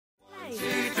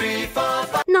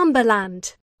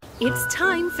Numberland. It's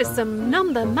time for some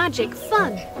number magic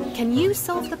fun. Can you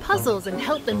solve the puzzles and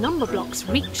help the number blocks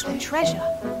reach the treasure?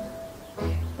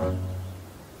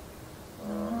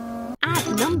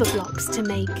 Add number blocks to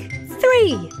make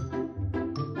 3.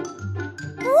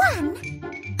 1,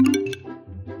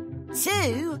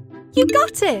 2. You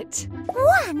got it!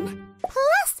 1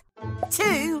 plus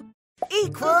 2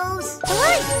 equals 3.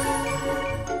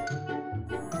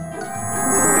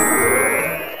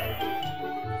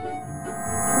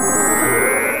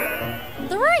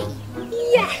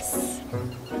 Yes!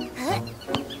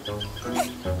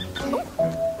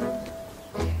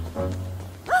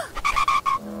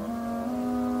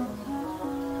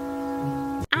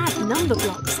 Add number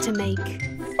blocks to make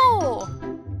 4.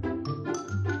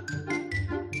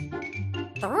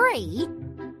 3,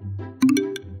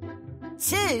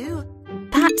 2,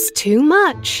 That's too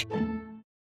much.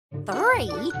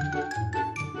 3,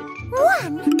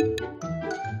 1,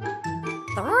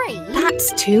 3,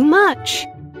 That's too much.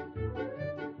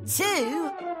 2.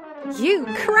 You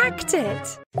cracked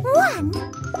it. 1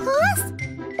 plus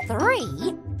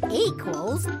 3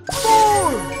 equals 4.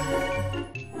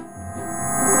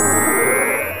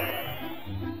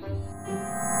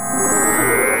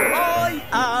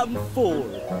 I am 4.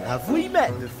 Have we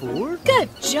met before? Good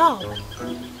job.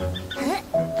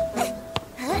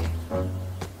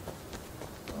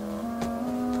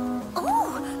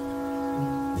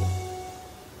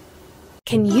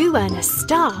 Can you earn a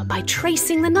star by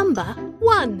tracing the number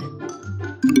 1?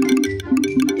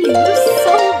 You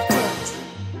solved it!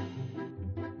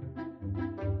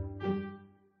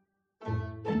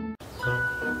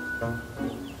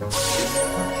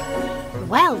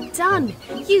 Well done!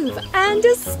 You've earned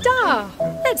a star!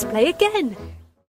 Let's play again.